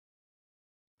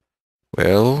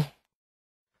Well,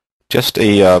 just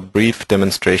a brief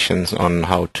demonstrations on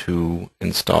how to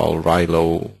install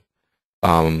Railo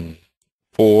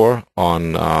 4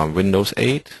 on Windows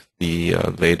 8, the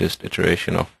latest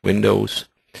iteration of Windows,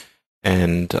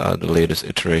 and the latest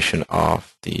iteration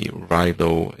of the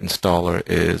Railo installer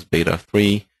is Beta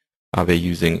 3. We're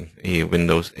using a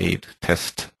Windows 8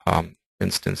 test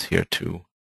instance here to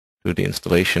do the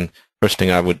installation. First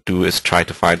thing I would do is try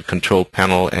to find the control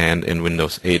panel, and in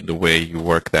Windows 8 the way you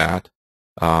work that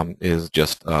is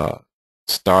just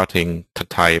starting to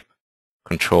type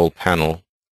control panel,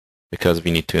 because we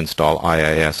need to install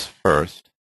IIS first.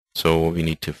 So we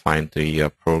need to find the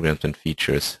programs and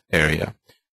features area.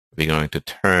 We're going to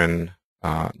turn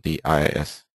the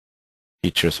IIS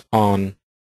features on.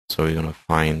 So we're going to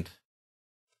find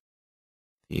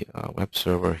the web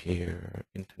server here,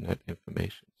 Internet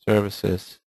Information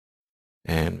Services,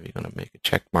 and we're going to make a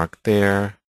check mark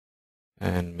there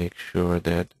and make sure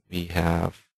that we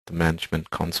have the management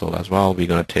console as well. We're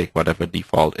going to take whatever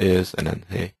default is and then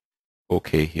say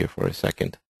OK here for a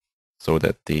second so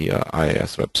that the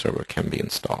IIS web server can be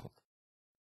installed.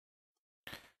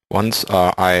 Once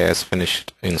IIS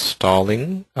finished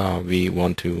installing, we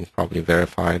want to probably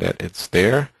verify that it's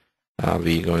there.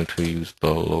 We're going to use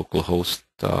the localhost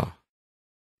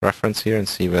reference here and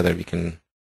see whether we can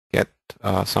get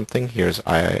something. Here's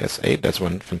IIS 8. That's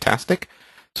one fantastic.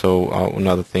 So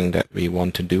another thing that we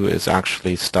want to do is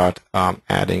actually start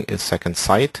adding a second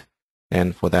site.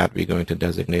 And for that, we're going to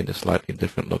designate a slightly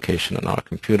different location on our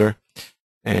computer.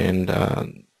 And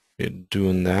we're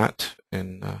doing that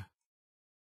in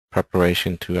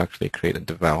preparation to actually create a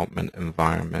development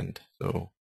environment. So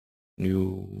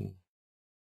new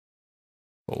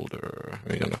folder,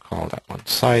 we're going to call that one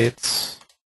sites.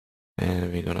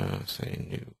 And we're going to say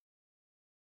new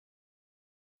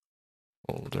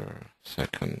folder,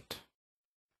 second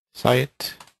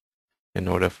site. In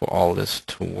order for all this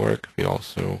to work, we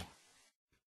also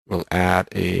will add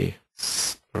a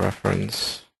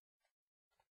reference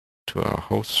to our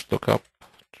host lookup.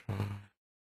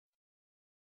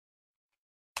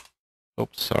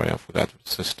 Oops, sorry, I forgot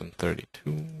system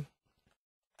 32.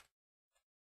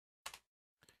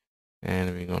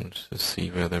 And we're going to see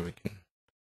whether we can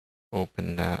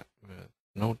open that with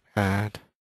Notepad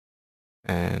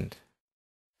and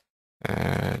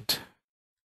add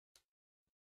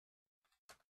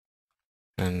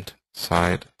and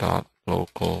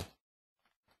site.local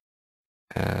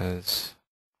as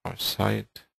our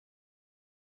site.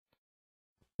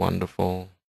 Wonderful.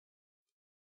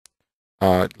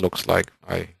 It looks like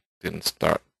I didn't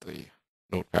start the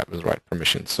Notepad with the right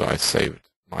permissions, so I saved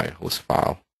my host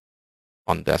file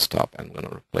on desktop. I'm going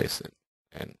to replace it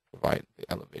and provide the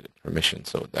elevated permission,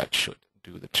 so that should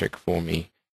do the trick for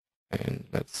me. And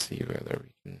let's see whether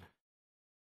we can.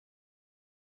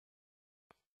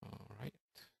 All right.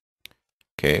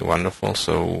 Okay, wonderful.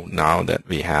 So now that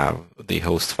we have the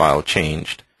host file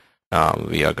changed,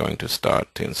 we are going to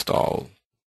start to install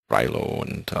Railo,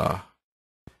 and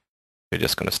we're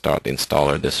just going to start the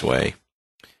installer this way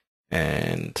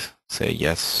and say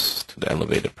yes to the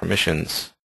elevated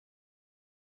permissions.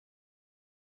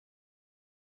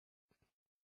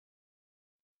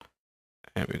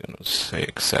 And we're going to say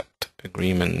accept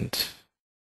agreement,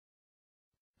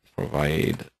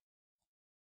 provide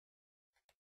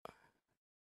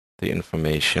the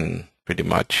information pretty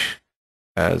much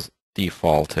as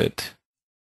defaulted,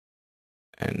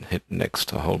 and hit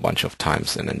next a whole bunch of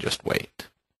times and then just wait.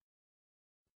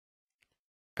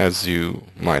 As you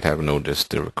might have noticed,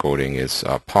 the recording is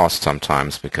paused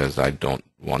sometimes because I don't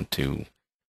want to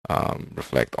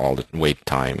reflect all the wait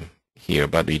time here,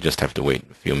 but we just have to wait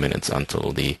a few minutes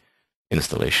until the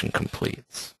installation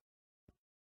completes.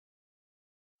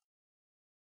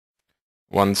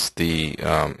 Once the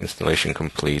installation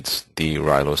completes, the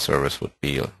Railo service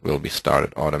will be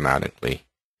started automatically,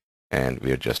 and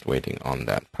we are just waiting on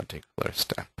that particular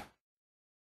step.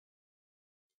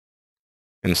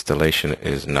 Installation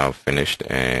is now finished,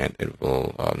 and it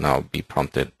will now be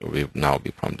prompted, or we will now be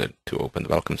prompted to open the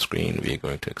welcome screen. We are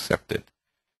going to accept it.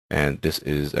 And this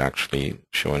is actually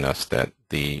showing us that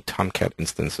the Tomcat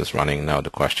instance is running. Now the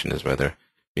question is whether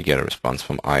we get a response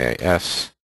from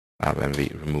IIS when we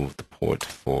remove the port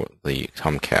for the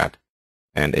Tomcat.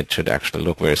 And it should actually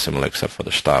look very similar, except for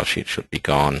the style sheet should be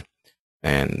gone.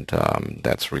 And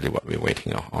that's really what we're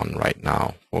waiting on right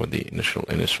now for the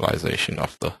initialization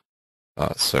of the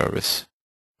service.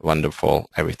 Wonderful.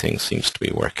 Everything seems to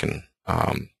be working.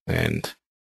 And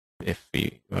if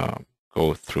we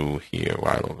go through here,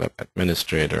 Railo Web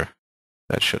Administrator,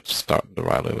 that should start the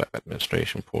Railo Web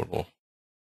Administration portal.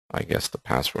 I guess the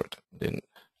password didn't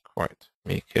quite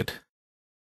make it.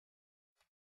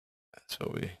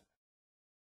 So we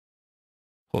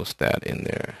post that in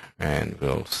there, and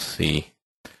we'll see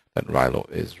that Railo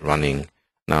is running.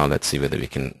 Now let's see whether we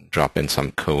can drop in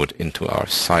some code into our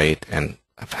site and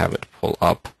have it pull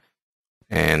up.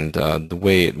 And the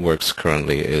way it works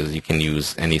currently is you can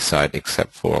use any site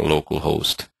except for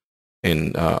localhost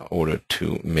in order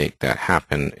to make that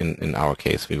happen. In our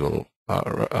case, we will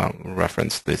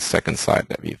reference the second site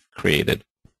that we've created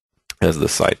as the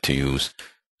site to use.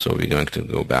 So we're going to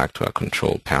go back to our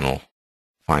control panel,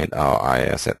 find our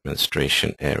IIS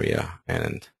administration area,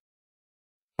 and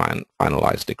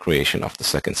finalize the creation of the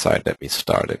second site that we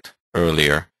started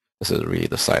earlier. This is really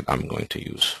the site I'm going to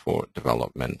use for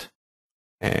development.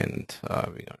 And we're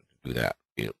going to do that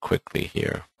real quickly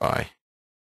here by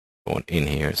going in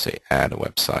here, say add a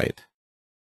website,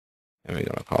 and we're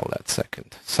going to call that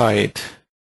second site.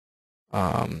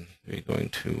 We're going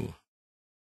to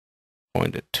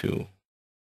point it to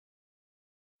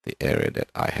the area that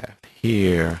I have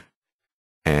here,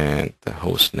 and the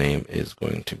host name is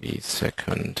going to be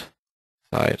second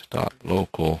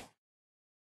site.local,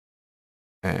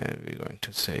 and we're going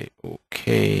to say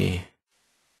OK.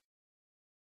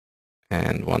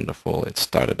 And wonderful, it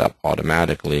started up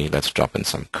automatically. Let's drop in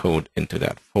some code into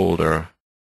that folder.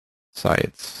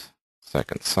 Sites,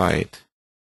 second site.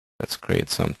 Let's create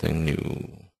something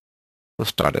new. We'll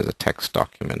start as a text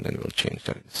document, and we'll change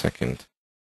that in a second.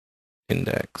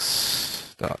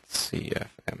 Index.cfm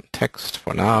text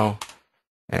for now.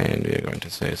 And we're going to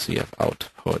say cf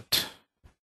output.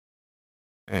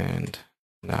 And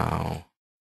now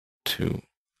to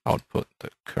output the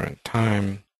current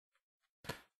time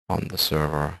on the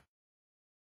server.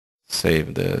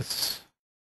 Save this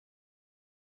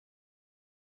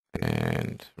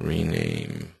and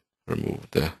rename, remove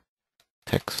the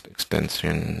text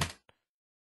extension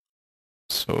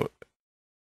so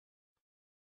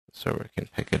the server can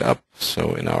pick it up.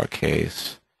 So in our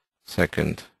case,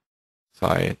 second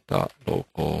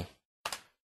site.local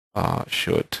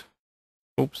should,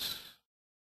 oops,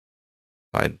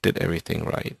 I did everything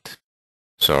right.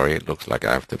 Sorry, it looks like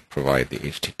I have to provide the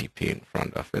HTTP in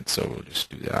front of it, so we'll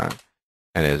just do that.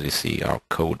 And as you see, our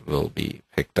code will be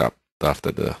picked up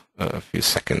after a few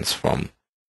seconds from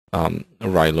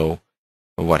Railo.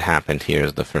 What happened here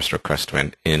is the first request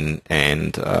went in,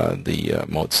 and the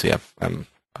modcfm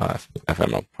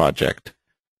FML project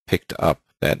picked up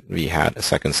that we had a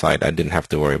second site. I didn't have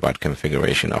to worry about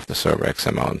configuration of the server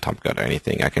XML and Tomcat or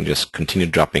anything. I can just continue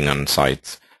dropping on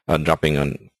sites, dropping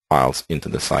on files into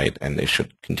the site, and they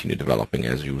should continue developing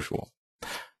as usual.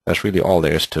 That's really all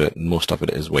there is to it. Most of it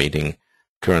is waiting.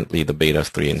 Currently, the Beta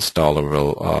 3 installer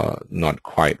will not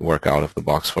quite work out of the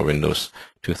box for Windows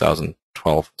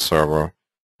 2012 server,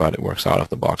 but it works out of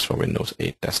the box for Windows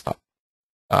 8 desktop.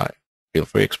 Feel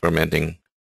free experimenting.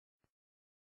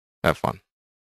 Have fun.